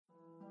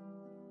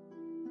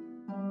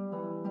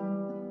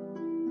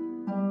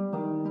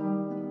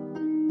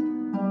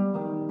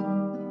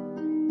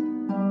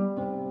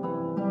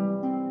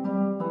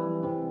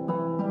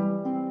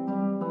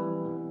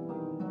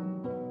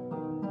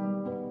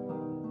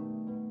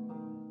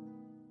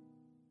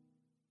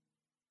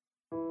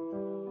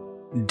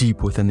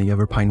Deep within the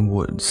Everpine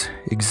Woods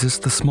exists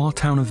the small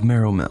town of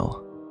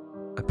Merrowmill,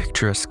 a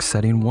picturesque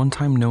setting one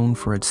time known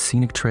for its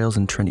scenic trails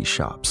and trendy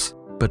shops,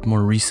 but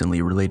more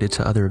recently related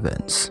to other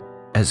events,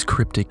 as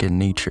cryptic in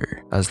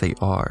nature as they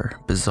are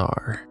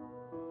bizarre.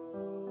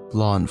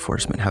 Law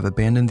enforcement have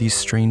abandoned these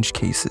strange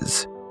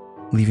cases,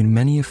 leaving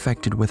many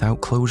affected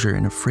without closure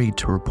and afraid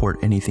to report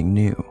anything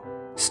new.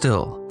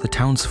 Still, the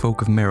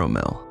townsfolk of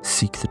Merrowmill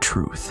seek the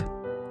truth.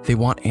 They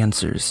want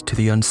answers to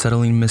the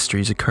unsettling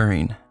mysteries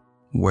occurring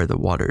where the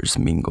waters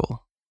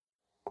mingle.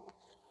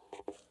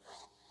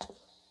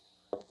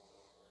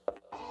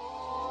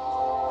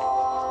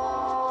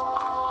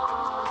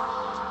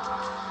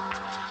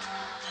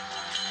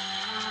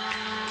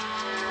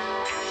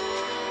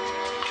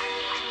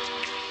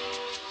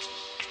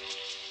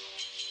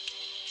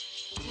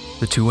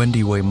 The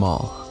Tuendiwe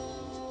Mall,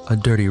 a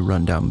dirty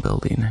rundown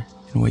building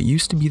in what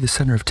used to be the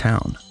center of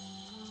town.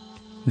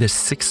 This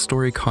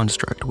 6-story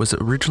construct was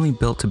originally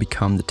built to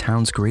become the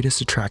town's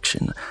greatest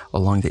attraction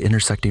along the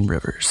intersecting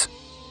rivers.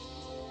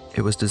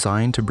 It was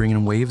designed to bring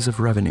in waves of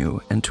revenue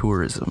and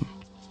tourism.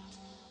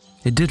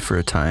 It did for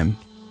a time,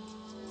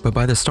 but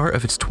by the start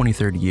of its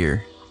 23rd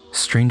year,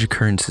 strange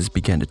occurrences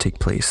began to take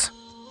place.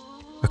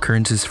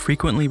 Occurrences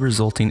frequently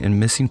resulting in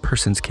missing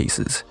persons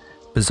cases,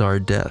 bizarre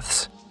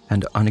deaths,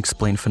 and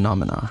unexplained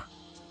phenomena.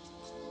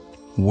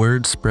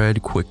 Word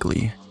spread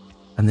quickly,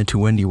 and the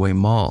Tuendiwe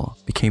Mall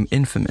became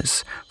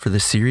infamous for the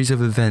series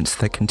of events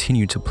that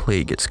continued to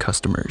plague its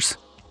customers.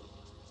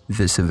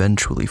 This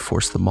eventually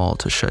forced the mall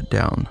to shut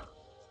down.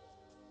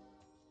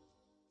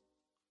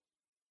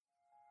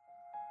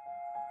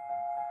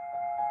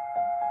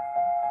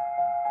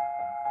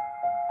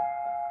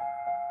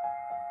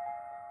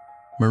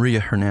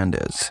 Maria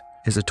Hernandez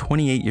is a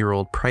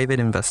 28-year-old private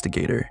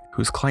investigator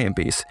whose client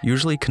base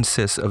usually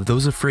consists of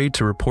those afraid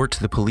to report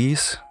to the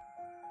police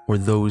or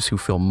those who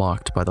feel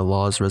mocked by the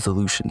law's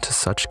resolution to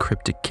such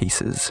cryptic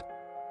cases.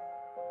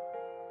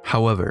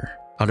 However,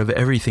 out of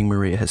everything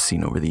Maria has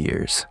seen over the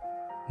years,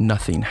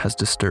 nothing has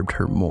disturbed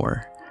her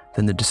more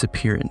than the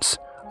disappearance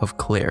of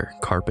Claire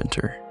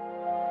Carpenter.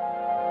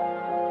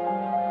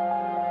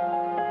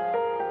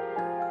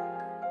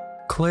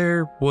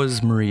 Claire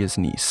was Maria's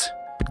niece,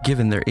 but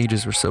given their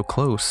ages were so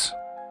close,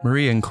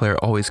 Maria and Claire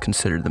always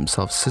considered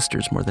themselves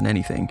sisters more than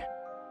anything.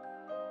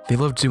 They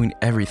loved doing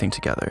everything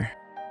together.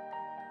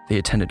 They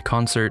attended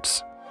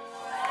concerts,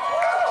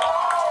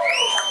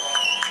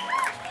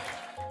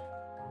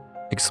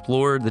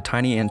 explored the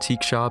tiny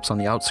antique shops on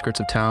the outskirts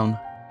of town.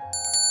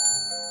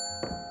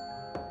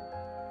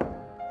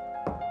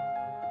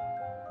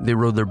 They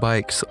rode their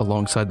bikes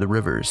alongside the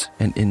rivers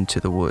and into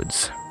the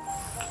woods.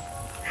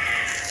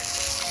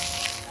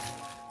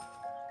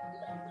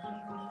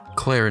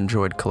 Claire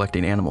enjoyed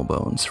collecting animal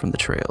bones from the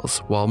trails,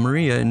 while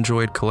Maria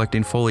enjoyed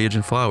collecting foliage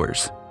and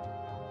flowers.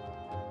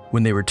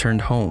 When they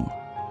returned home,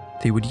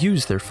 they would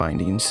use their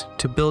findings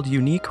to build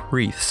unique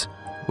wreaths,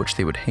 which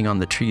they would hang on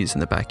the trees in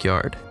the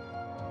backyard.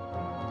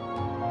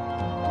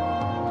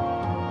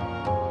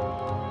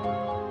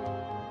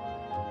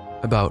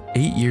 About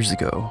 8 years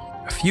ago,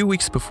 a few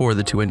weeks before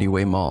the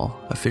Tuendiwe Mall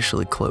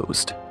officially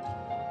closed,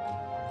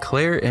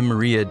 Claire and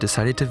Maria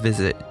decided to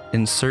visit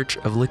in search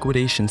of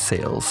liquidation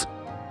sales.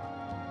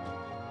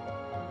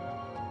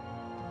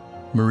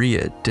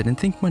 Maria didn't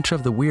think much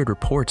of the weird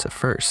reports at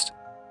first.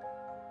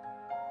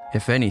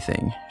 If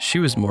anything, she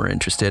was more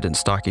interested in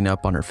stocking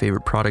up on her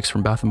favorite products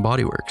from Bath &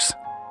 Body Works.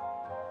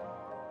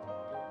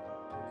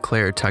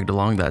 Claire tagged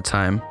along that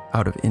time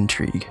out of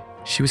intrigue.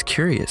 She was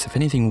curious if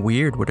anything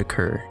weird would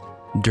occur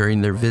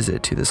during their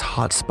visit to this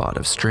hotspot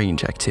of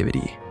strange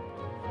activity.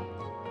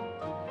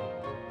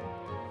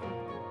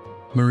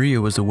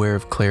 Maria was aware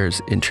of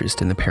Claire's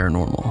interest in the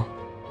paranormal,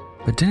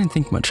 but didn't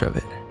think much of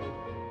it.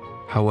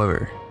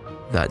 However,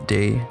 that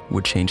day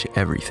would change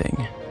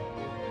everything.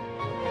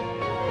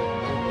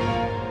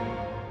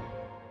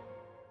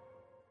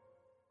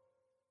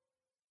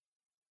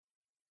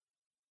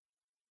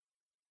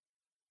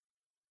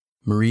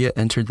 Maria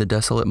entered the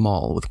desolate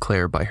mall with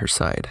Claire by her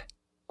side.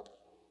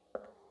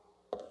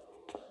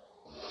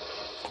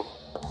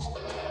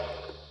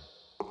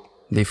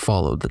 They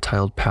followed the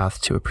tiled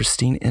path to a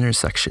pristine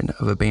intersection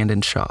of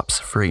abandoned shops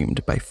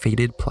framed by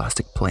faded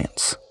plastic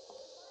plants.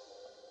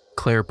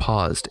 Claire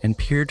paused and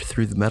peered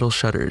through the metal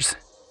shutters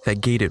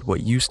that gated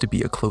what used to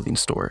be a clothing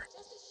store.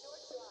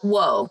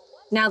 Whoa,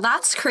 now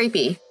that's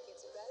creepy.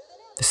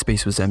 The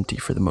space was empty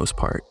for the most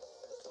part.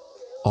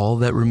 All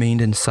that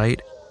remained in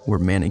sight were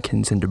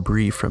mannequins and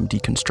debris from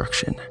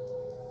deconstruction.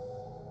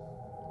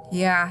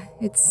 Yeah,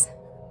 it's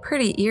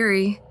pretty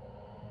eerie.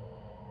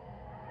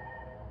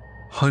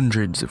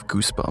 Hundreds of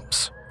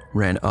goosebumps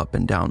ran up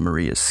and down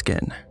Maria's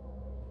skin.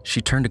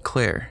 She turned to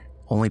Claire,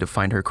 only to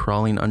find her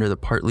crawling under the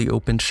partly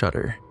opened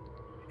shutter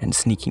and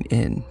sneaking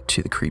in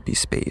to the creepy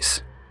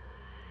space.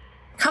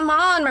 Come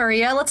on,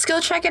 Maria, let's go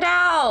check it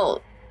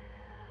out.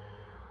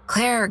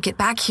 Claire, get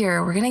back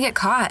here. We're gonna get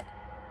caught.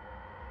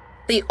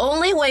 The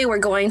only way we're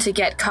going to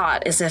get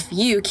caught is if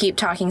you keep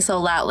talking so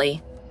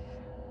loudly.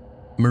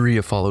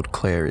 Maria followed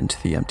Claire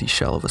into the empty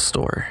shell of a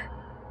store.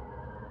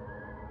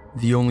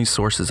 The only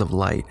sources of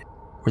light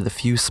were the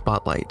few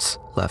spotlights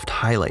left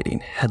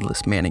highlighting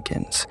headless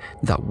mannequins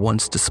that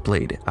once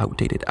displayed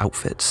outdated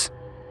outfits.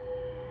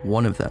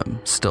 One of them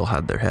still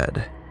had their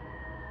head.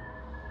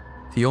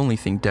 The only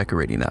thing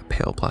decorating that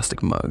pale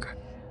plastic mug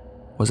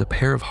was a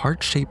pair of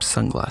heart-shaped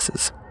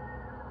sunglasses.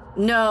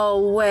 No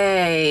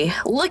way.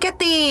 Look at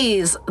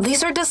these.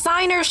 These are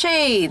designer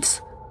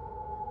shades.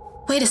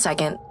 Wait a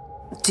second.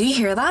 Do you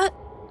hear that?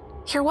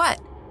 Hear what?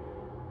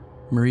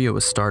 Maria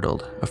was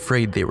startled,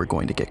 afraid they were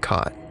going to get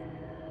caught.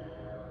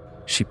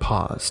 She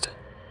paused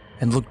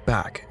and looked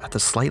back at the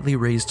slightly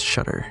raised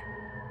shutter.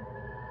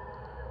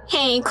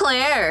 Hey,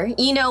 Claire,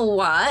 you know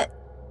what?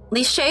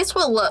 These shades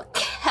will look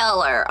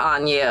killer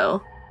on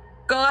you.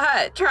 Go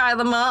ahead, try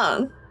them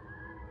on.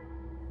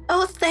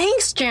 Oh,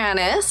 thanks,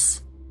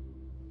 Janice.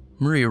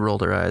 Maria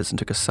rolled her eyes and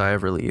took a sigh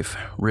of relief,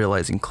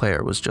 realizing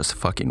Claire was just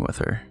fucking with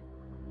her.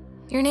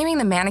 You're naming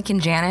the mannequin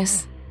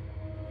Janice?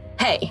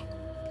 Hey,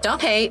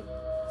 don't hate.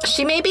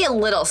 She may be a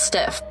little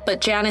stiff,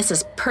 but Janice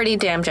is pretty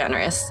damn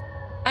generous.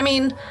 I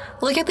mean,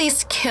 look at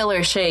these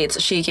killer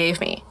shades she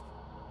gave me.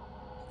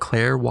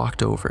 Claire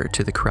walked over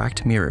to the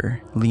cracked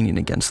mirror leaning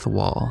against the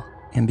wall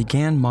and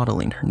began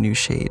modeling her new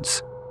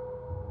shades.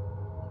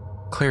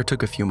 Claire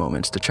took a few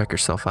moments to check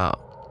herself out.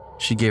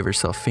 She gave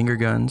herself finger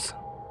guns,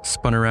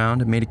 spun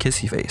around and made a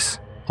kissy face,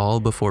 all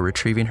before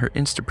retrieving her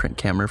Instaprint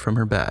camera from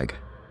her bag.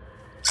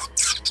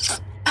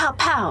 Pow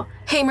pow.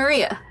 Hey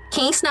Maria,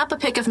 can you snap a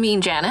pic of me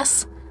and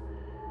Janice?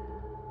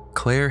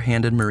 Claire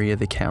handed Maria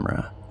the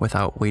camera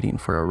without waiting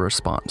for a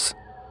response.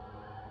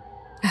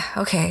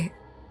 Okay,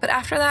 but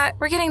after that,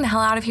 we're getting the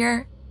hell out of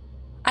here.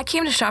 I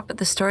came to shop at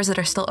the stores that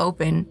are still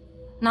open,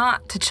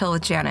 not to chill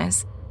with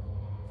Janice.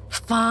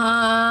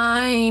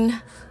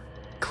 Fine.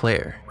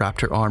 Claire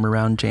wrapped her arm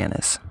around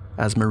Janice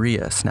as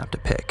Maria snapped a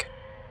pic.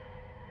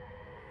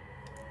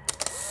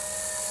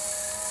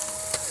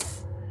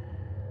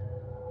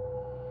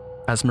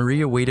 As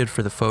Maria waited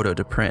for the photo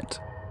to print,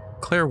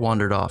 Claire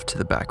wandered off to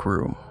the back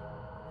room.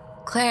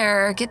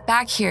 Claire, get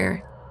back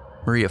here.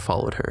 Maria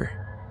followed her.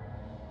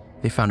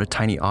 They found a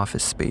tiny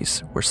office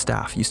space where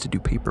staff used to do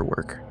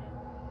paperwork.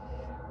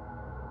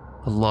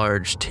 A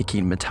large,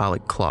 ticking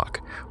metallic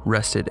clock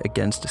rested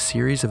against a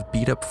series of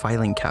beat-up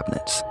filing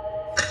cabinets.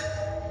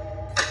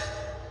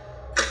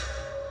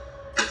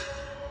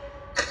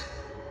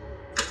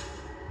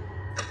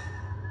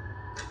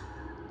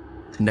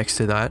 Next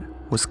to that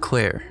was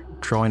Claire,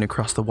 drawing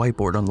across the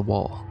whiteboard on the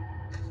wall.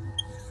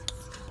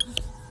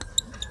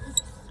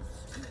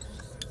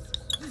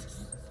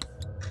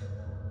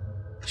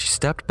 She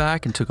stepped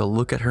back and took a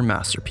look at her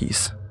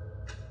masterpiece.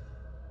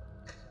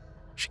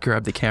 She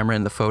grabbed the camera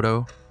and the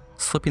photo,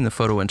 slipping the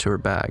photo into her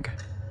bag.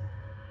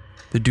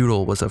 The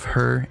doodle was of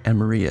her and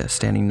Maria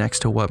standing next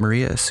to what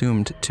Maria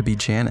assumed to be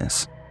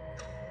Janice.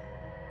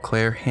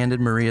 Claire handed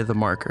Maria the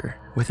marker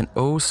with an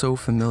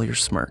oh-so-familiar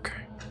smirk.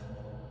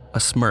 A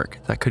smirk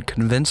that could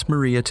convince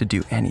Maria to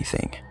do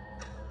anything.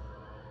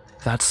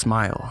 That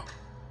smile,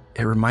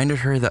 it reminded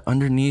her that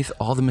underneath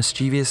all the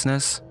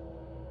mischievousness,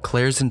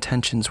 Claire's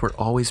intentions were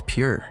always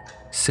pure,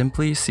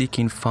 simply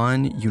seeking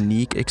fun,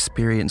 unique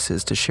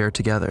experiences to share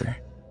together.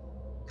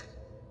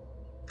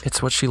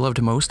 It's what she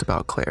loved most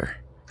about Claire.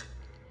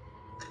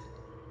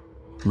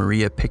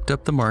 Maria picked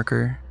up the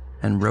marker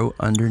and wrote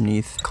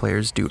underneath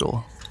Claire's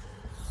doodle.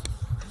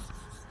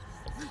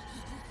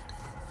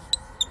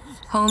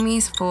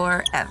 Homies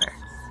forever.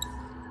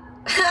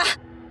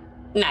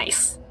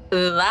 Nice.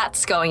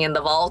 That's going in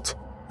the vault.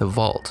 The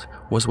vault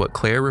was what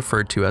Claire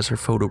referred to as her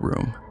photo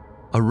room,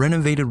 a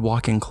renovated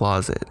walk-in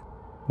closet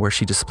where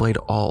she displayed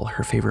all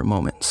her favorite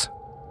moments.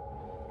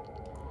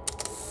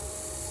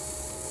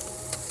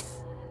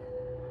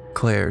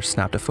 Claire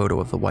snapped a photo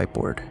of the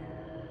whiteboard.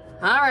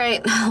 All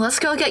right, let's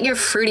go get your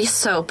fruity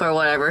soap or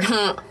whatever.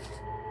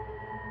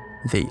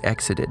 They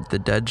exited the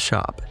dead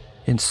shop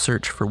in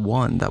search for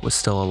one that was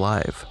still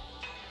alive.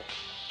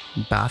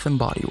 Bath &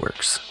 Body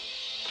Works.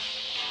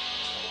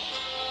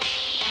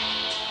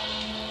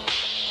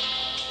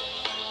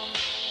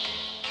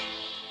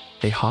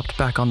 They hopped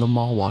back on the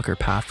mall walker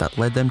path that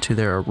led them to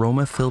their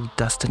aroma-filled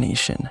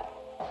destination.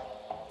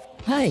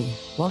 Hi,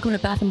 welcome to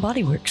Bath &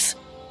 Body Works.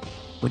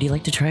 Would you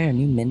like to try our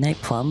new Midnight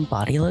Plum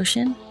body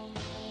lotion?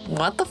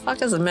 What the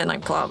fuck is a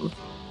midnight plum?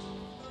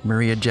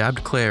 Maria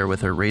jabbed Claire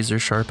with her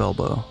razor-sharp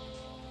elbow.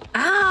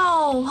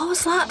 Ow, what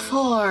was that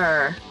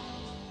for?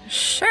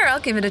 Sure, I'll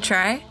give it a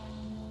try.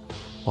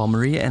 While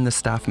Maria and the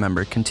staff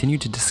member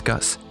continued to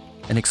discuss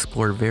and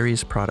explore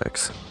various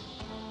products,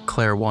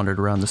 Claire wandered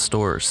around the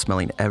store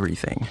smelling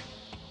everything.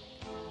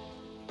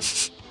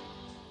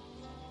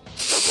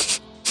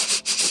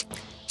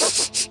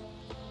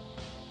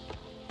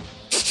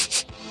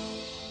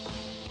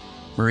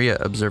 Maria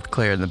observed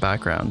Claire in the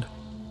background,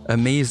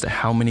 amazed at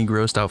how many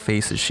grossed out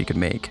faces she could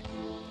make.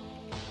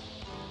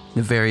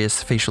 The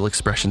various facial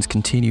expressions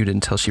continued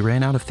until she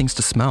ran out of things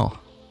to smell.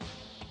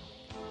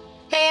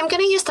 Hey, I'm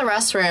gonna use the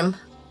restroom.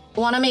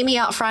 Wanna meet me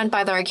out front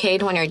by the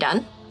arcade when you're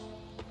done?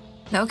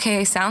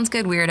 Okay, sounds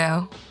good,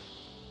 weirdo.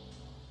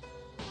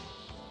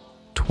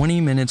 20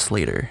 minutes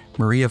later,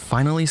 Maria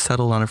finally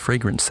settled on a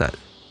fragrance set.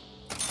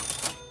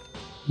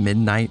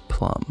 Midnight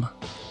Plum.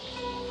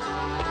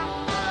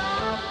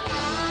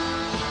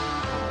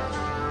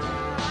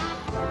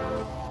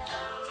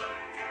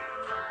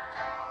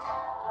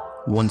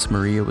 Once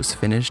Maria was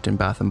finished in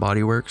Bath &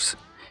 Body Works,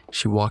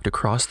 she walked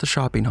across the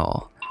shopping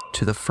hall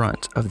to the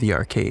front of the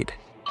arcade.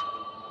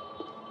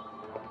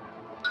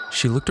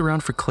 She looked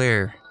around for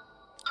Claire,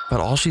 but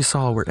all she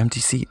saw were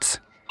empty seats.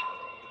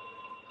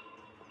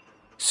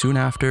 Soon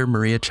after,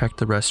 Maria checked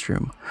the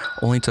restroom,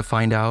 only to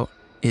find out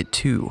it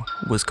too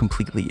was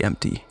completely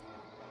empty.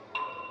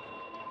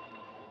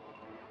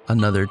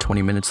 Another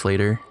 20 minutes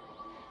later,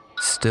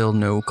 still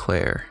no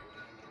Claire.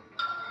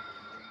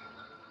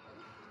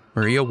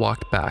 Maria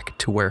walked back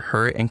to where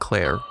her and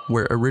Claire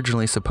were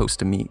originally supposed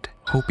to meet,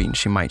 hoping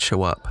she might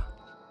show up.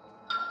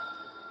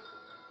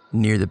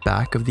 Near the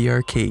back of the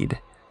arcade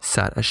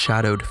sat a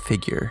shadowed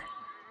figure.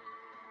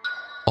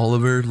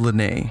 Oliver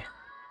Linné.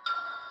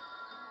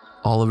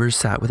 Oliver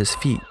sat with his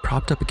feet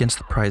propped up against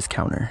the prize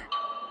counter.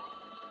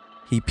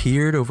 He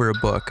peered over a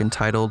book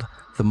entitled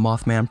The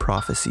Mothman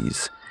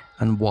Prophecies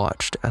and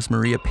watched as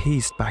Maria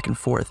paced back and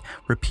forth,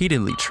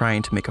 repeatedly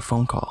trying to make a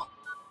phone call.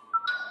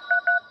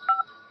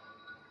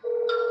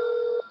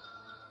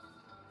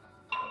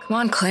 Come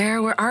on,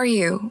 Claire, where are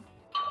you?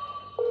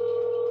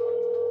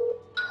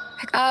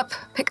 Pick up,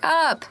 pick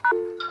up.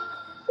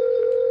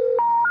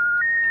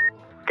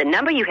 The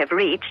number you have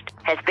reached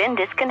has been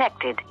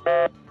disconnected.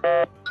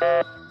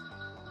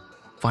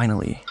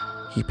 Finally,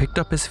 he picked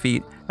up his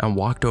feet and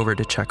walked over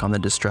to check on the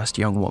distressed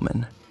young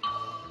woman.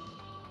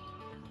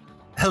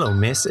 Hello,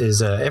 miss.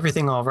 Is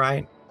everything all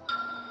right?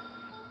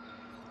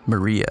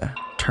 Maria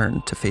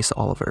turned to face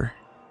Oliver.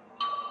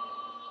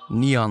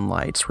 Neon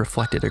lights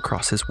reflected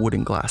across his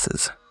wooden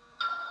glasses.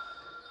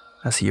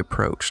 As he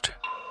approached,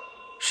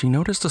 she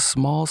noticed a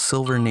small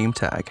silver name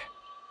tag.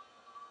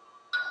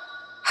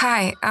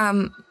 Hi,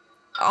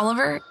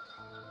 Oliver?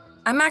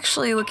 I'm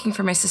actually looking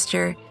for my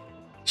sister.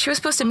 She was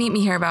supposed to meet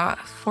me here about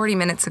 40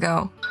 minutes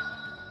ago.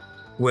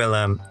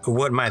 Well,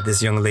 what might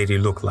this young lady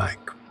look like?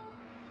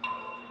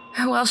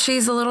 Well,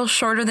 she's a little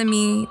shorter than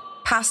me,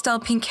 pastel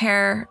pink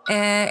hair,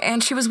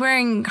 and she was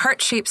wearing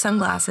heart-shaped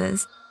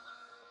sunglasses.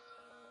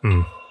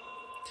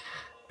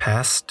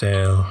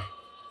 Pastel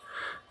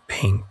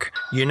pink.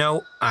 You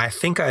know, I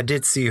think I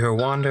did see her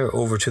wander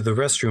over to the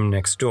restroom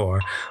next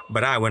door,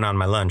 but I went on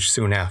my lunch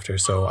soon after,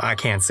 so I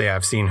can't say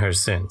I've seen her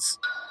since.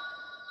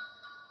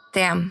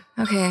 Damn,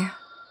 okay.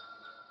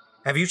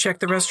 Have you checked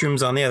the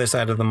restrooms on the other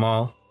side of the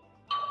mall?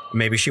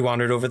 Maybe she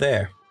wandered over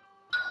there.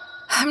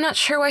 I'm not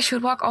sure why she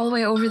would walk all the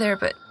way over there,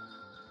 but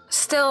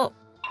still,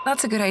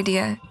 that's a good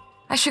idea.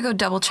 I should go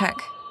double check.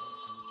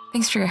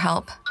 Thanks for your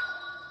help.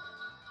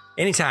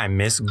 Anytime,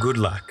 miss. Good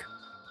luck.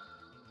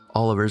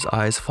 Oliver's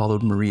eyes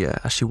followed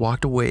Maria as she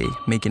walked away,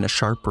 making a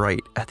sharp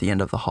right at the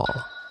end of the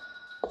hall.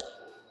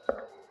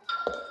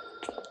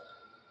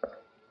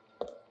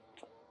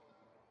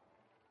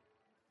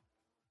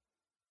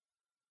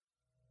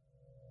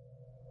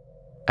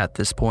 At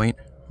this point,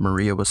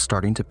 Maria was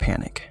starting to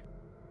panic.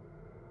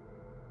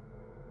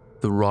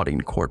 The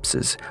rotting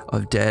corpses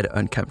of dead,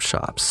 unkempt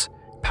shops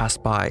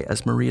passed by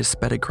as Maria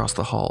sped across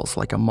the halls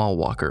like a mall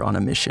walker on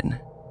a mission.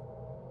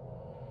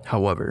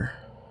 However,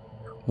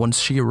 once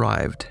she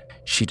arrived,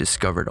 she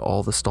discovered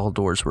all the stall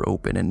doors were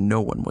open and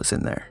no one was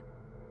in there.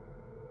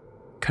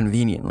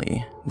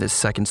 Conveniently, this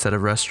second set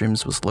of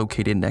restrooms was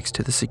located next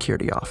to the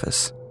security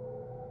office.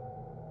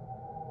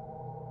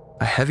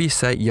 A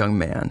heavy-set young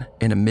man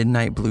in a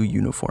midnight blue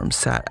uniform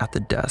sat at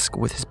the desk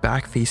with his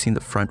back facing the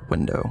front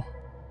window.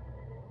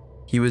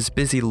 He was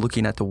busy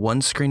looking at the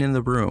one screen in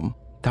the room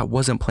that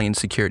wasn't playing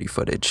security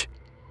footage.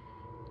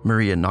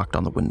 Maria knocked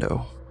on the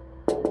window.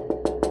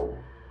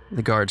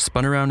 The guard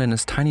spun around in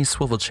his tiny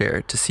swivel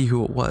chair to see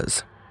who it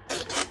was.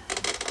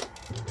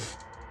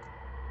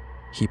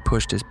 He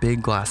pushed his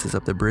big glasses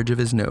up the bridge of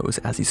his nose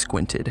as he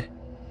squinted.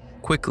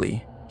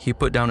 Quickly, he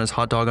put down his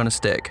hot dog on a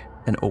stick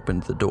and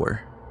opened the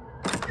door.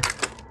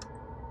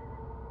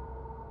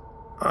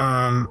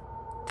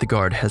 The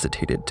guard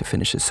hesitated to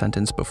finish his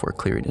sentence before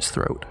clearing his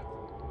throat.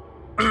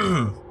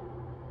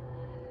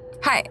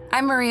 Hi,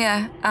 I'm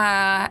Maria,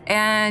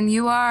 and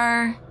you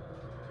are...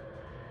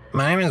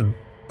 My name is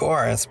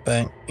Boris,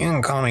 but you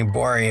can call me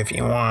Bori if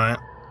you want.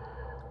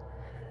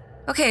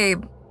 Okay,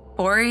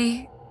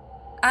 Bori.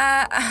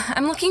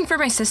 I'm looking for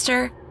my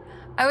sister.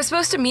 I was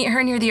supposed to meet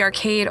her near the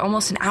arcade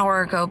almost an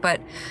hour ago,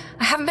 but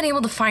I haven't been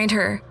able to find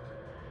her.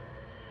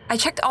 I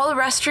checked all the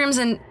restrooms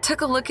and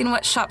took a look in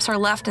what shops are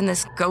left in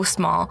this ghost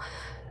mall.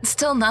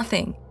 Still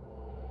nothing.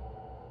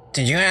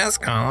 Did you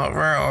ask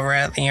Oliver over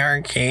at the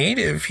arcade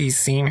if he's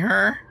seen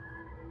her?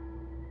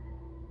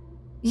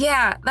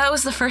 Yeah, that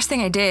was the first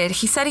thing I did.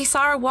 He said he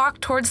saw her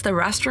walk towards the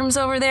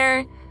restrooms over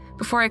there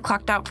before I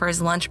clocked out for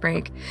his lunch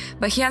break,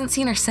 but he hadn't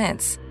seen her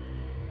since.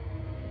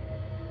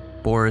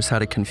 Boris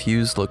had a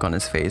confused look on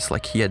his face,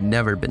 like he had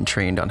never been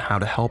trained on how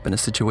to help in a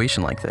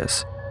situation like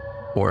this,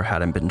 or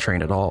hadn't been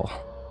trained at all.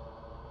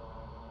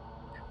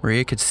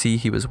 Maria could see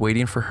he was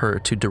waiting for her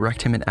to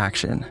direct him in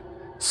action,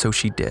 so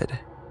she did.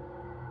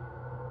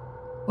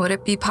 Would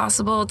it be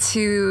possible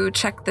to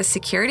check the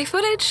security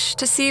footage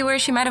to see where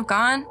she might have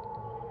gone?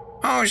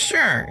 Oh,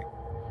 sure.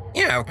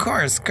 Yeah, of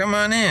course. Come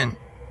on in.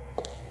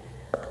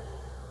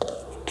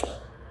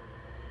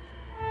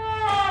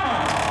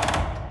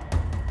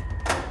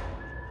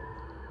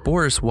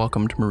 Boris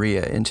welcomed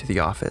Maria into the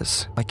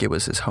office like it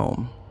was his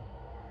home.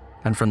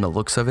 And from the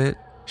looks of it,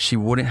 she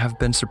wouldn't have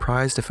been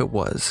surprised if it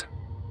was.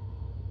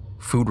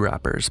 Food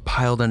wrappers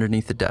piled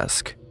underneath the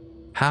desk,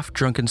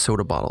 half-drunken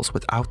soda bottles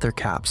without their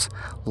caps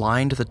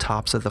lined the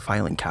tops of the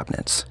filing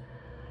cabinets.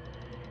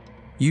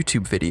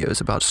 YouTube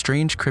videos about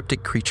strange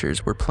cryptic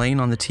creatures were playing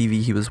on the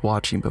TV he was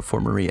watching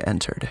before Maria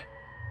entered.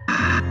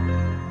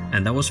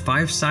 And that was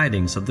 5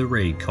 sightings of the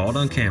raid caught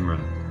on camera.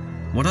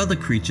 What other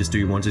creatures do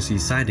you want to see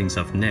sightings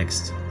of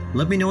next?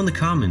 Let me know in the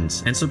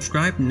comments and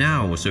subscribe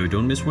now so you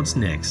don't miss what's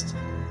next.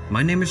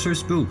 My name is Sir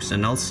Spooks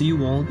and I'll see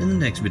you all in the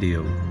next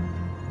video.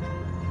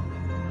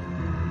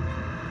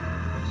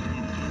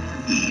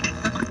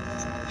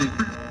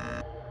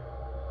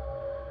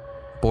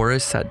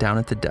 Boris sat down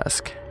at the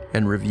desk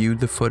and reviewed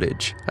the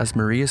footage as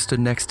Maria stood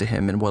next to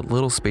him in what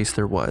little space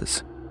there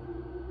was.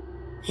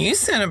 You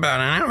said about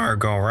an hour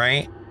ago,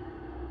 right?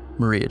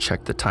 Maria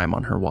checked the time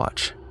on her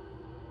watch.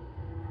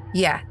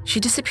 Yeah, she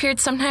disappeared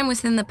sometime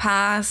within the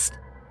past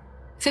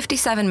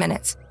 57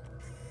 minutes.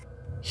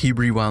 He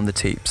rewound the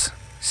tapes,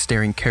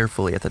 staring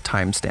carefully at the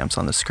timestamps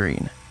on the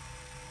screen,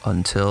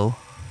 until...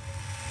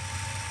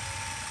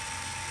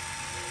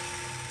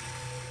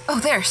 Oh,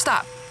 there,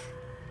 stop.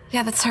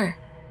 Yeah, that's her.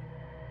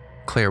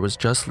 Claire was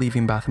just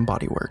leaving Bath &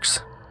 Body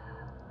Works.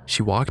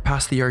 She walked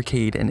past the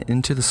arcade and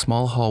into the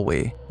small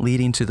hallway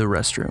leading to the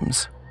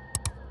restrooms.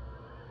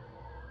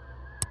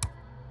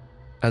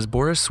 As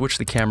Boris switched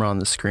the camera on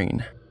the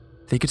screen,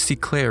 they could see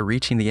Claire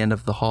reaching the end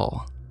of the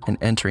hall and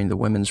entering the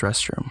women's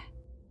restroom.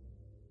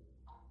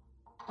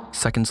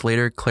 Seconds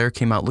later, Claire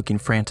came out looking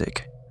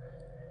frantic.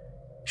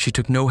 She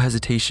took no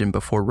hesitation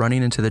before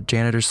running into the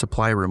janitor's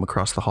supply room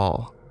across the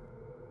hall.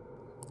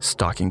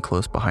 Stalking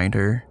close behind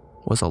her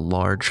was a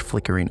large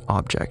flickering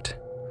object.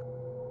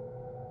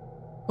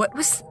 What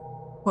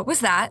was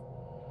that?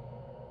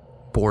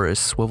 Boris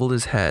swiveled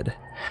his head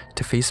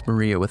to face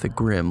Maria with a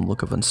grim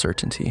look of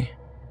uncertainty.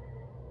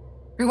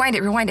 Rewind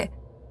it.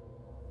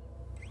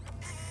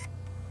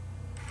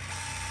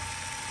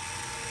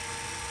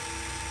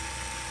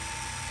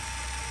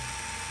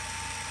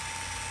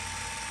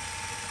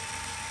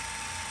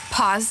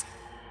 Pause.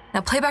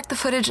 Now play back the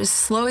footage as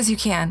slow as you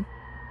can.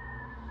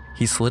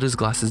 He slid his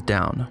glasses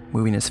down,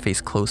 moving his face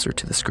closer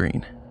to the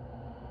screen.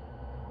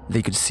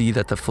 They could see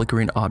that the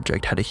flickering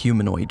object had a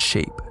humanoid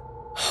shape.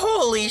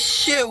 Holy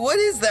shit, what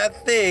is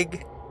that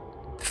thing?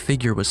 The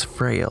figure was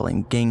frail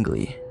and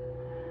gangly,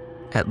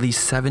 at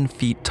least 7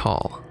 feet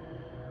tall.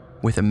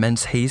 With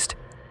immense haste,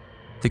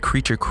 the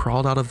creature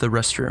crawled out of the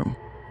restroom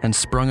and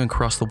sprung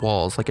across the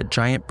walls like a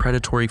giant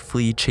predatory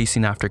flea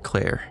chasing after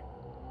Claire.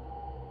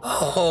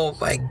 Oh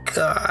my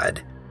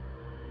god.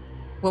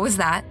 What was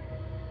that?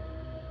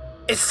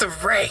 It's the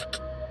Rake.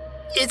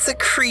 It's a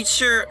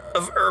creature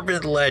of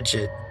urban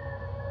legend.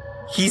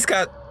 He's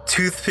got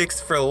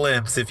toothpicks for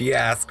limbs, if you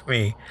ask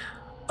me.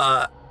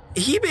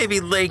 He may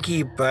be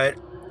lanky, but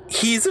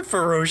he's a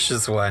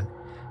ferocious one.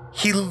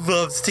 He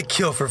loves to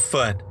kill for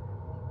fun.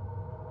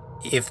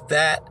 If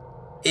that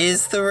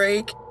is the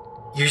Rake,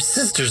 your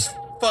sister's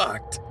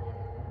fucked.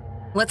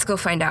 Let's go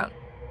find out.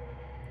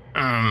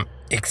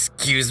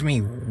 Excuse me,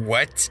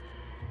 what?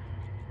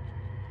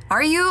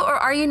 Are you or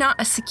are you not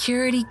a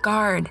security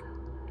guard?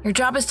 Your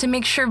job is to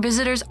make sure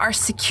visitors are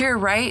secure,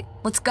 right?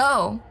 Let's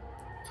go.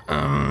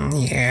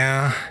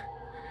 Yeah.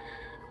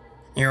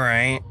 You're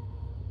right.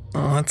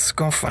 Let's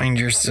go find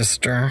your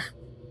sister.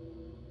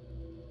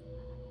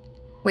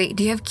 Wait,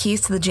 do you have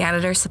keys to the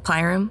janitor's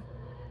supply room?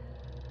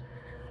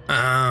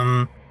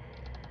 Let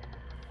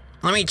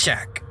me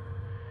check.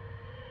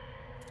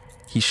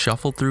 He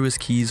shuffled through his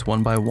keys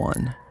one by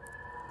one.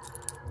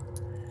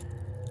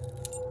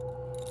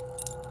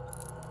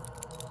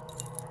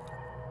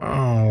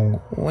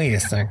 Oh, wait a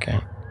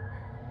second.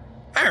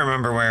 I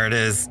remember where it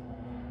is.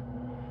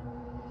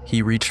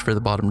 He reached for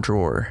the bottom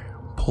drawer,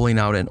 pulling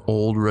out an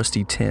old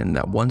rusty tin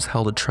that once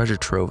held a treasure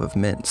trove of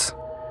mints.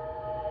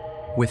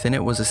 Within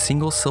it was a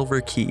single silver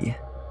key.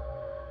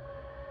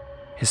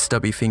 His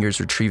stubby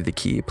fingers retrieved the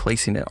key,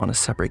 placing it on a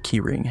separate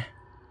key ring.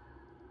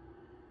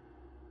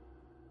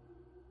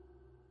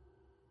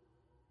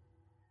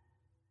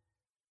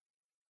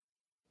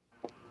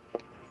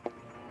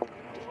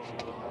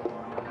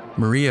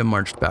 Maria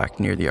marched back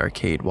near the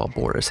arcade while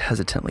Boris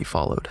hesitantly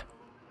followed.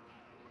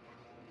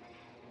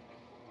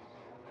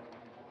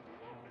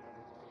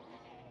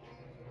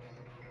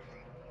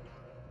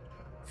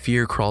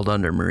 Fear crawled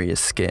under Maria's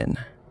skin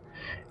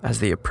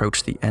as they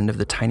approached the end of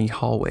the tiny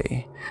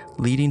hallway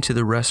leading to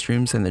the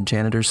restrooms and the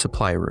janitor's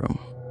supply room.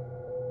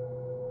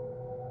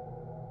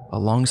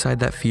 Alongside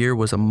that fear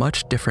was a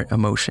much different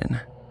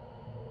emotion.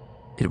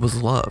 It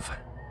was love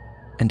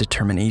and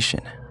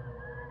determination.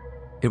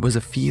 It was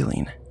a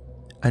feeling,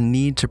 a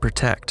need to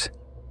protect.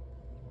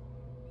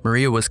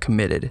 Maria was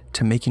committed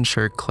to making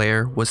sure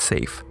Claire was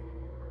safe.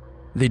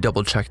 They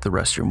double-checked the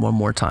restroom one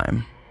more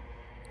time.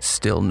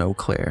 Still no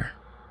Claire.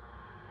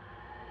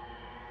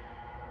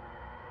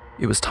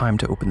 It was time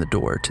to open the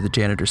door to the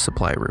janitor's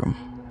supply room.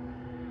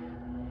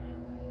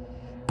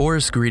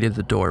 Boris greeted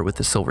the door with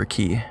the silver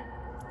key.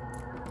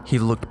 He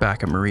looked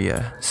back at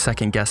Maria,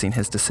 second-guessing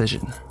his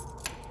decision.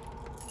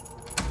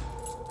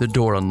 The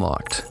door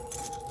unlocked,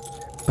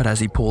 but as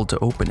he pulled to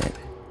open it,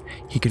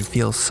 he could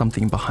feel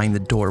something behind the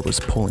door was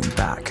pulling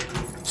back,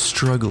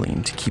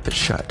 struggling to keep it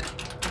shut.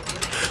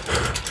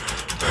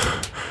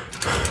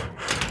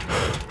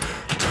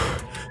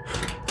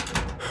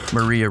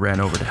 Maria ran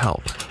over to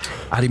help,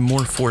 adding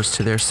more force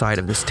to their side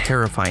of this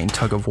terrifying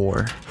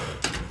tug-of-war.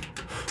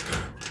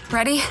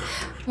 Ready?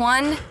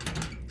 1,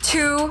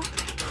 2,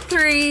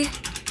 3,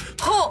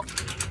 pull!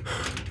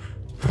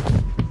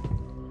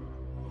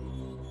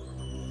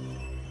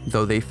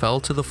 Though they fell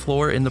to the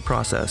floor in the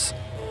process,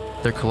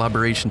 their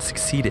collaboration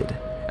succeeded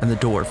and the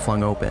door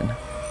flung open.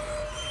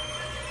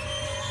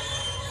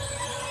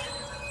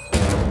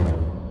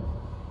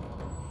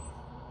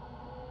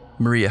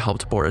 Maria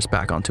helped Boris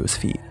back onto his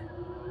feet.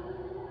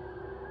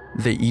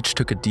 They each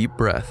took a deep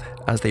breath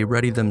as they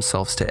readied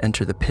themselves to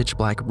enter the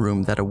pitch-black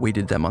room that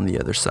awaited them on the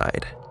other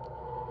side.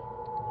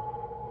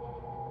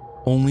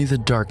 Only the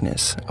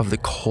darkness of the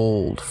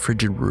cold,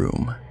 frigid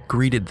room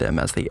greeted them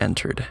as they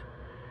entered.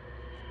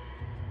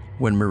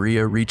 When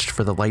Maria reached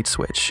for the light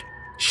switch,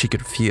 she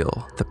could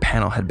feel the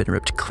panel had been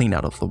ripped clean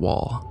out of the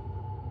wall.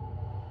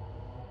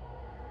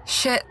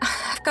 Shit,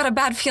 I've got a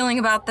bad feeling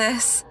about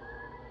this.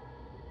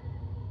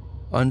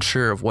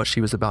 Unsure of what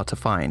she was about to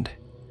find,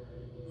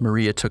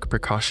 Maria took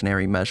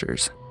precautionary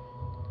measures.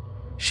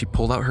 She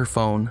pulled out her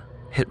phone,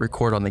 hit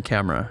record on the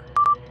camera,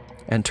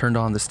 and turned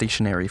on the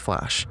stationary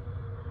flash.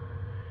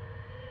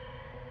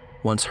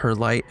 Once her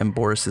light and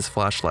Boris's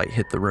flashlight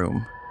hit the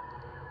room,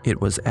 it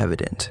was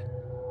evident.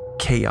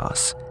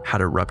 Chaos had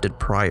erupted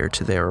prior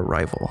to their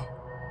arrival.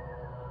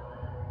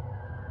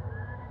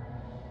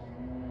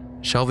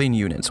 Shelving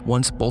units,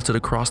 once bolted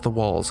across the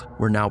walls,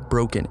 were now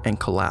broken and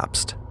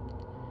collapsed.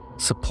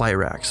 Supply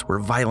racks were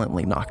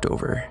violently knocked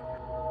over.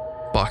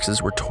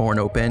 Boxes were torn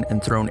open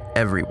and thrown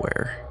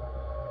everywhere.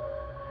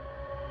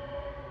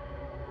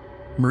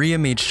 Maria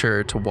made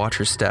sure to watch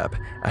her step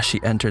as she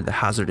entered the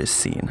hazardous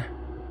scene.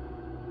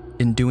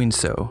 In doing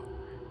so,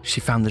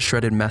 she found the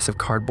shredded mess of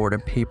cardboard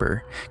and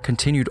paper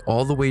continued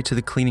all the way to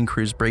the cleaning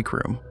crew's break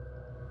room.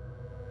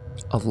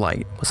 A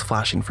light was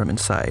flashing from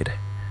inside,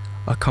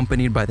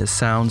 accompanied by the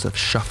sounds of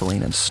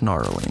shuffling and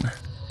snarling.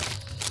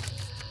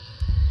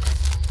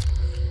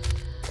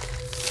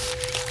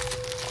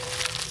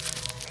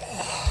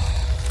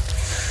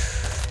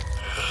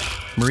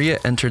 Maria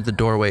entered the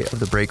doorway of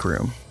the break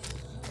room.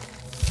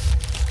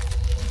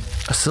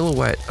 A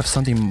silhouette of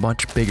something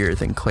much bigger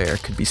than Claire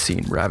could be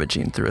seen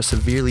ravaging through a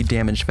severely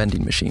damaged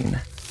vending machine.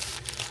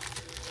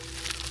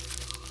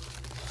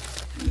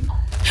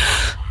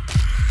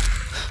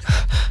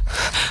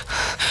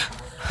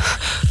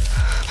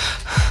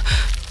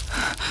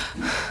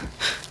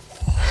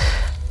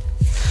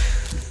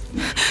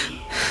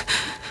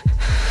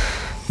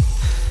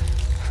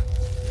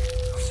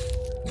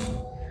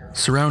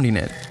 Surrounding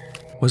it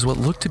was what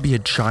looked to be a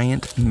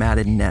giant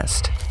matted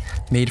nest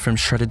made from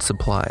shredded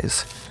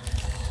supplies.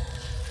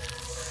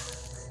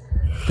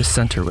 The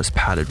center was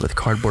padded with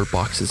cardboard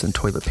boxes and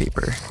toilet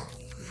paper,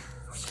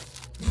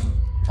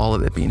 all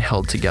of it being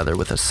held together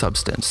with a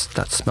substance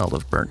that smelled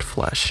of burnt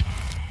flesh.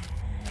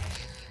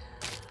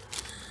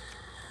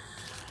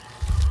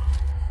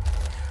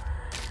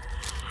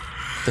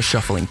 The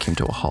shuffling came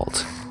to a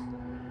halt.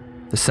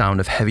 The sound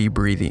of heavy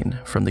breathing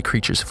from the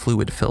creature's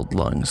fluid-filled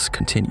lungs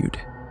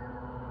continued.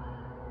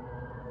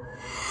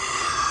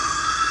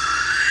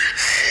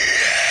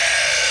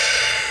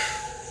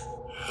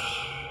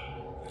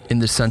 In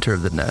the center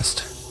of the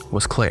nest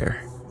was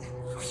Claire.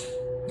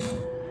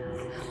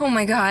 Oh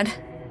my god.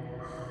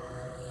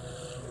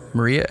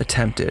 Maria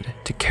attempted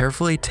to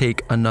carefully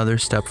take another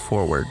step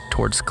forward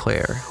towards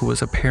Claire, who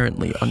was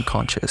apparently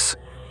unconscious.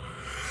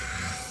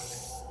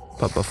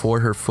 But before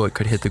her foot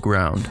could hit the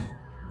ground,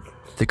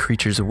 the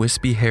creature's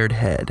wispy-haired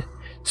head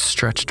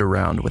stretched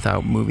around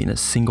without moving a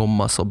single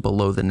muscle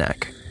below the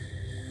neck.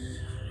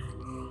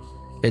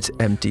 Its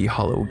empty,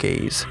 hollow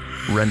gaze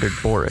rendered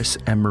Boris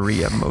and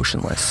Maria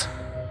motionless.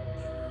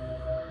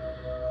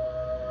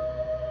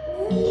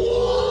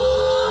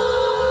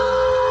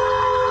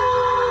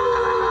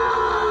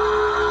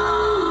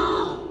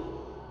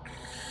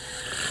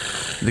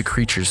 The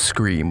creature's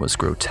scream was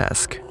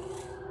grotesque.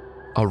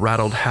 A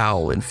rattled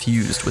howl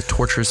infused with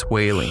torturous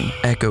wailing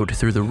echoed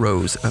through the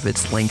rows of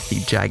its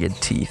lengthy,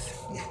 jagged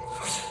teeth.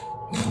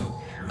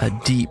 A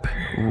deep,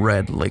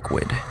 red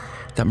liquid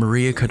that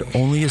Maria could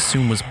only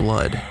assume was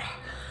blood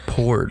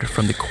poured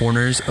from the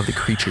corners of the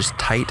creature's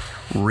tight,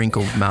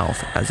 wrinkled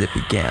mouth as it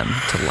began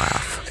to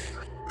laugh.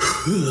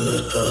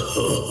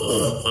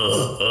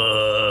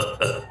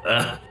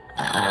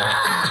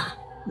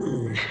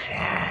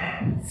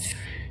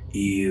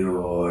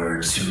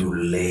 You're too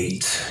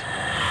late.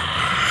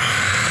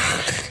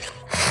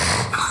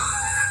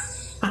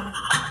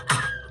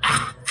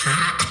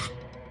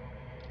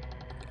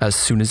 As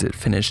soon as it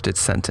finished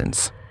its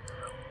sentence,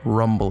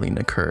 rumbling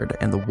occurred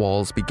and the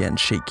walls began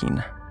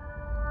shaking.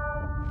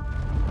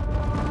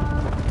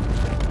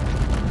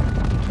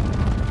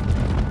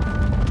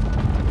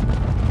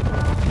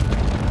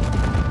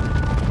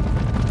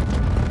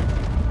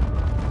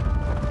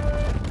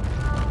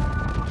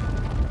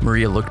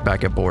 Maria looked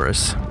back at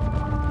Boris.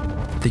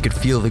 They could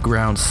feel the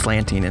ground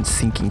slanting and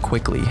sinking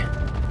quickly.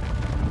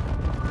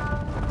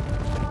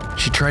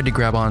 She tried to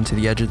grab onto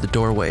the edge of the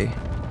doorway,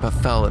 but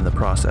fell in the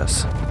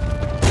process.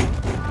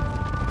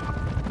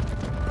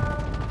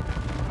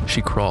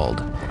 She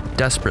crawled,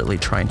 desperately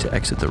trying to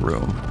exit the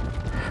room.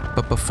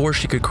 But before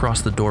she could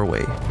cross the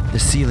doorway, the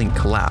ceiling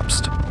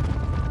collapsed.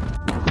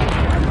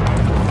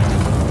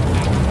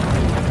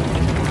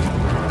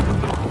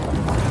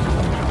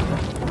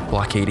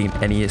 Blockading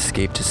any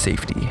escape to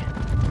safety.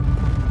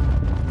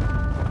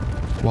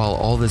 While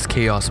all this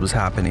chaos was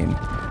happening,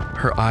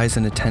 her eyes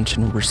and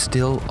attention were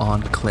still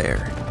on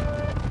Claire.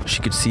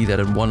 She could see that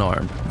in one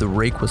arm, the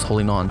rake was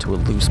holding on to a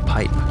loose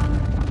pipe,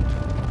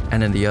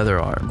 and in the other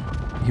arm,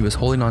 he was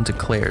holding on to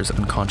Claire's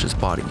unconscious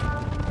body.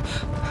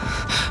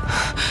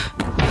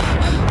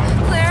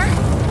 Claire?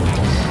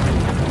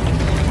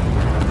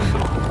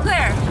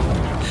 Claire!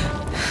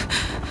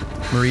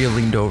 Maria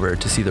leaned over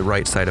to see the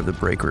right side of the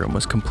break room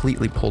was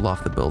completely pulled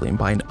off the building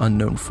by an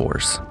unknown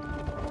force.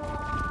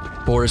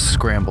 Boris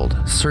scrambled,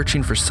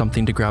 searching for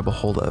something to grab a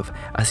hold of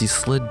as he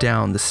slid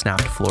down the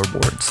snapped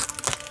floorboards.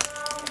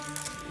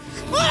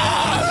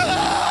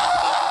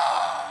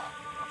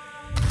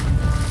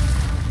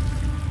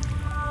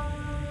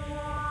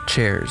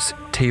 Chairs,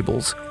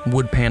 tables,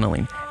 wood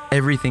paneling,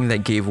 everything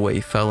that gave way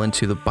fell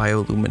into the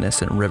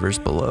bioluminescent rivers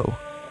below,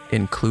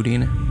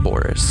 including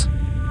Boris.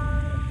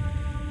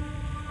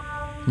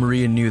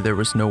 Maria knew there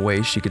was no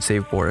way she could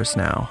save Boris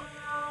now.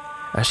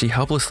 As she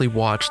helplessly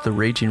watched the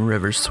raging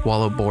rivers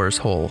swallow Boris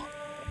whole,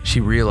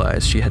 she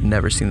realized she had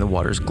never seen the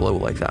waters glow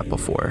like that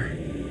before.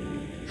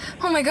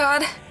 Oh my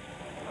god.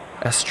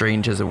 As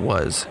strange as it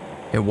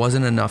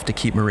wasn't enough to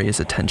keep Maria's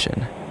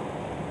attention.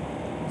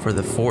 For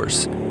the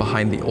force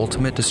behind the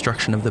ultimate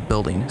destruction of the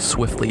building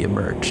swiftly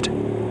emerged.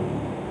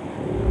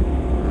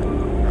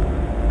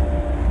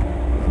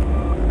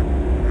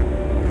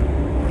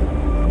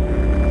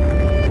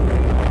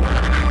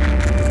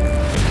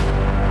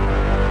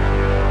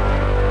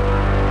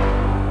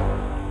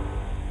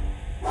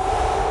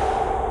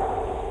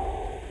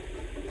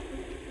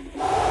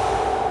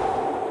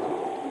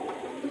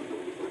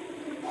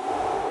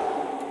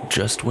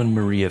 Just when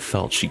Maria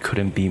felt she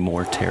couldn't be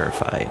more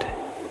terrified,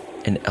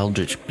 an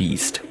eldritch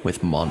beast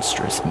with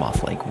monstrous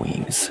moth-like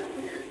wings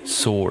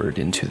soared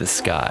into the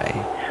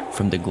sky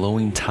from the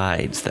glowing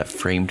tides that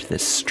framed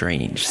this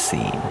strange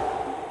scene.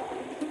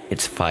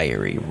 Its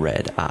fiery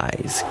red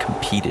eyes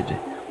competed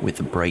with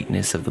the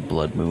brightness of the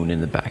blood moon in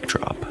the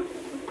backdrop.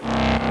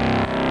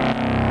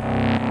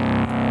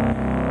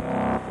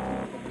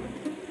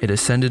 It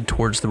ascended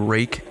towards the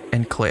rake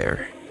and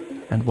Claire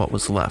and what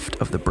was left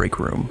of the break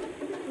room.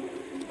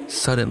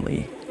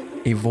 Suddenly,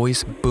 a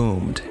voice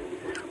boomed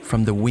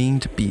from the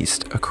winged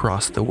beast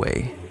across the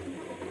way.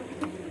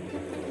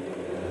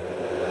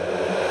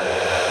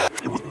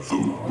 The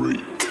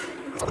rake.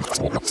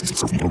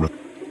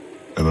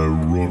 An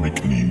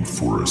ironic name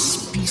for a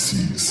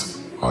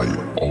species I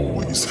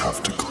always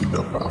have to clean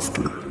up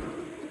after.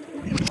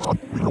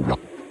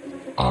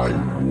 I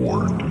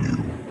warned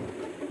you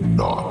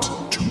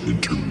not to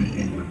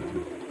intervene.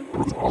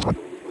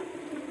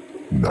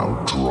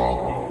 Now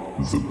drop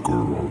the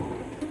girl.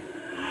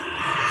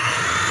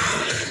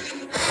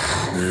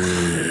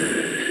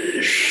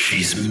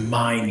 She's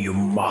mine, you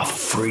moth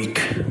freak.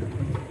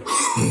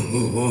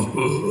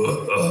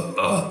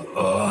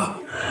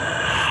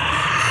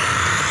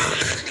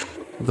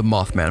 The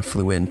Mothman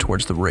flew in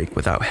towards the rake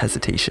without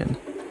hesitation.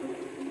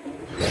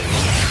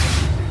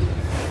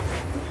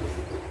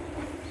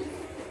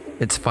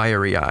 Its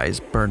fiery eyes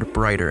burned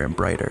brighter and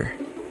brighter.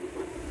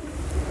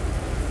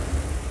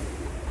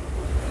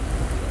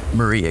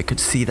 Maria could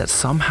see that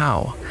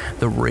somehow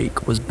the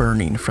rake was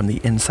burning from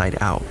the inside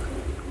out.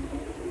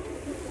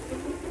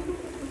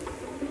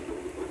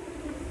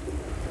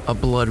 A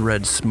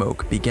blood-red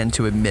smoke began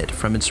to emit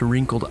from its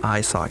wrinkled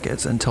eye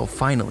sockets until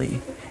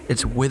finally,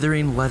 its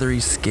withering leathery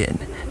skin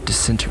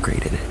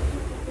disintegrated.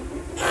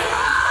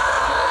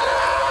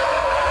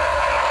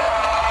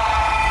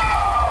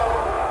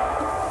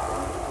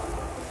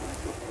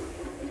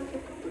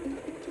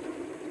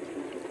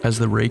 As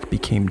the rake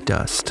became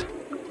dust,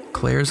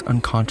 Claire's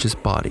unconscious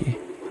body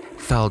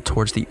fell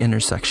towards the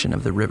intersection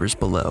of the rivers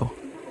below.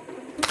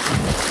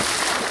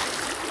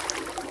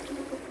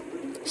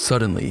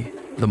 Suddenly,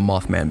 the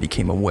Mothman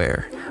became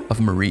aware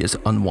of Maria's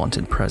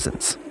unwanted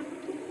presence.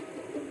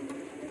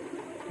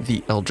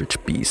 The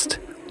eldritch beast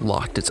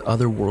locked its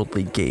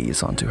otherworldly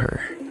gaze onto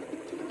her.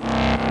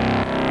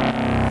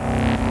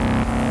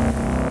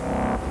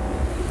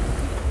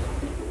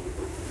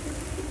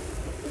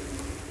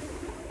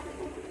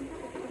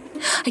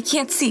 I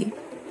can't see.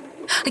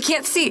 I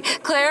can't see.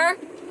 Claire?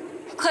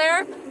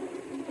 Claire?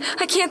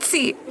 I can't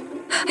see.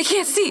 I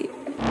can't see.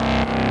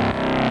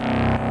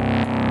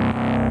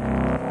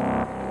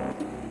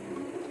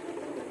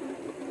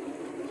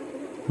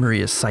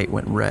 Maria's sight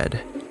went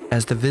red,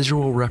 as the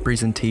visual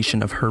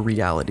representation of her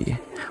reality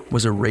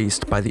was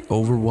erased by the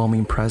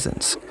overwhelming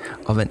presence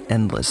of an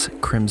endless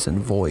crimson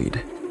void.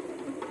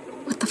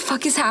 What the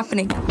fuck is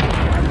happening?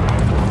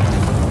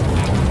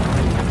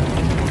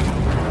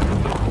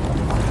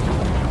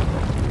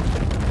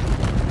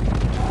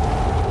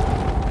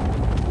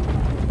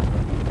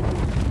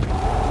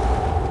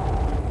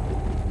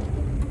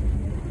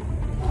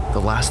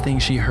 The last thing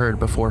she heard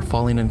before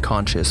falling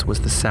unconscious was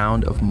the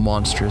sound of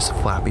monstrous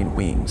flapping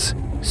wings,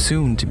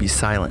 soon to be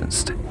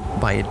silenced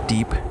by a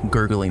deep,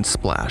 gurgling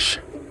splash.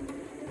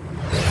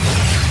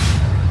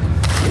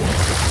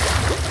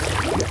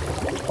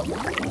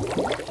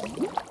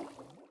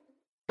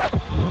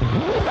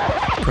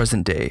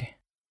 Present day.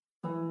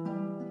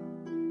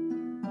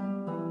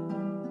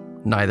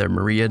 Neither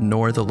Maria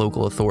nor the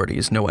local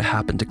authorities know what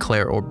happened to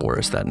Claire or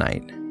Boris that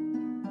night.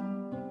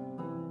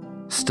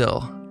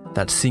 Still,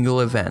 that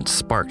single event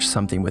sparked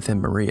something within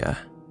Maria.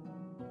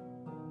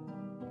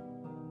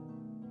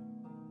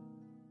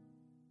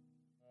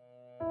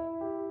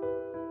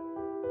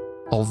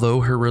 Although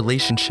her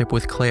relationship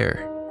with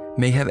Claire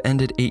may have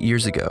ended 8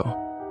 years ago,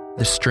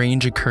 the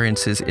strange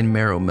occurrences in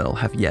Marrow Mill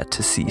have yet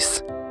to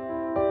cease.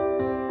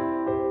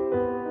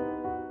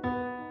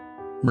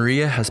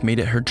 Maria has made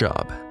it her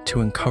job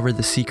to uncover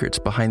the secrets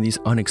behind these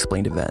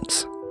unexplained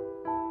events,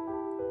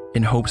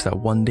 in hopes that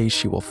one day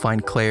she will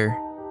find Claire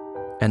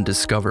and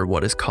discover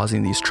what is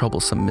causing these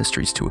troublesome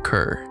mysteries to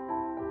occur,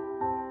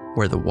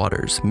 where the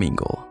waters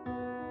mingle.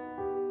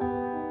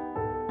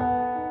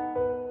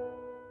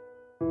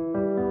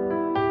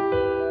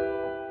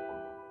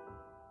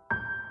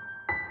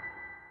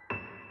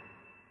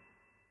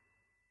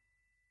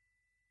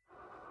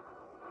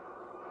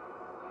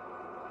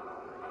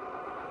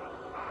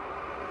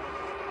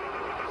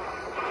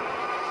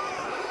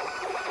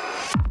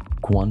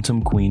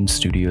 Quantum Queen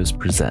Studios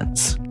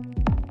presents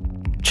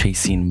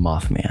Chasing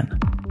Mothman,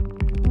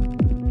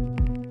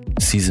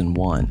 Season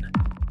 1,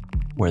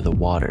 Where the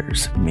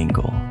Waters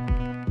Mingle.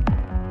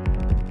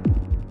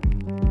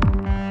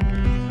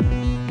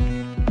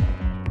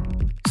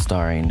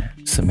 Starring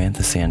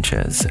Samantha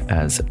Sanchez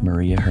as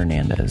Maria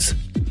Hernandez,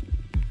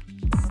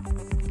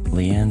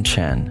 Leanne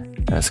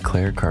Chen as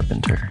Claire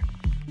Carpenter,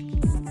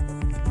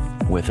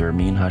 with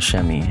Ramin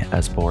Hashemi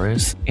as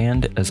Boris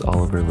and as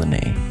Oliver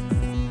Linnae,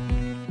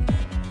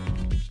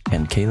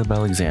 and Caleb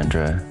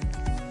Alexandra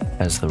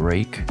as the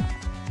Rake,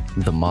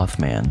 the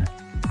Mothman,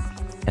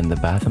 and the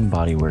Bath &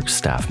 Body Works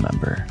staff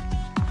member.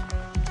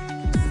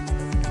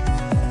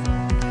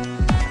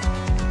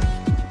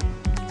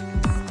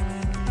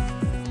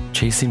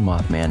 Chasing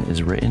Mothman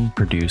is written,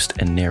 produced,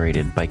 and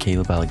narrated by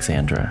Caleb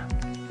Alexandra.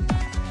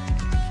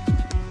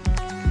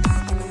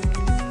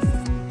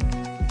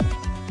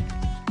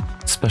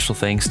 Special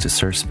thanks to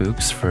Sir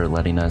Spooks for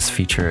letting us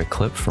feature a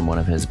clip from one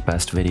of his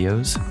best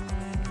videos.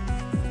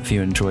 If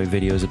you enjoy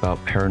videos about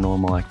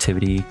paranormal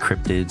activity,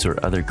 cryptids,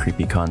 or other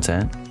creepy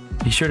content,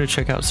 be sure to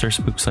check out Sir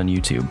Spooks on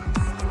YouTube.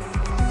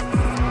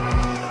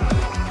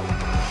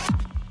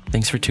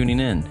 Thanks for tuning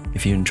in.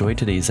 If you enjoyed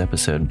today's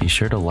episode, be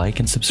sure to like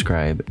and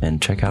subscribe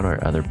and check out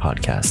our other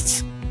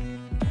podcasts.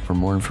 For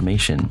more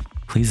information,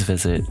 please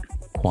visit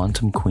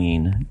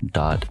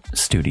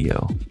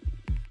quantumqueen.studio.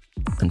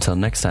 Until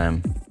next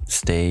time,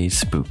 stay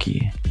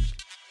spooky.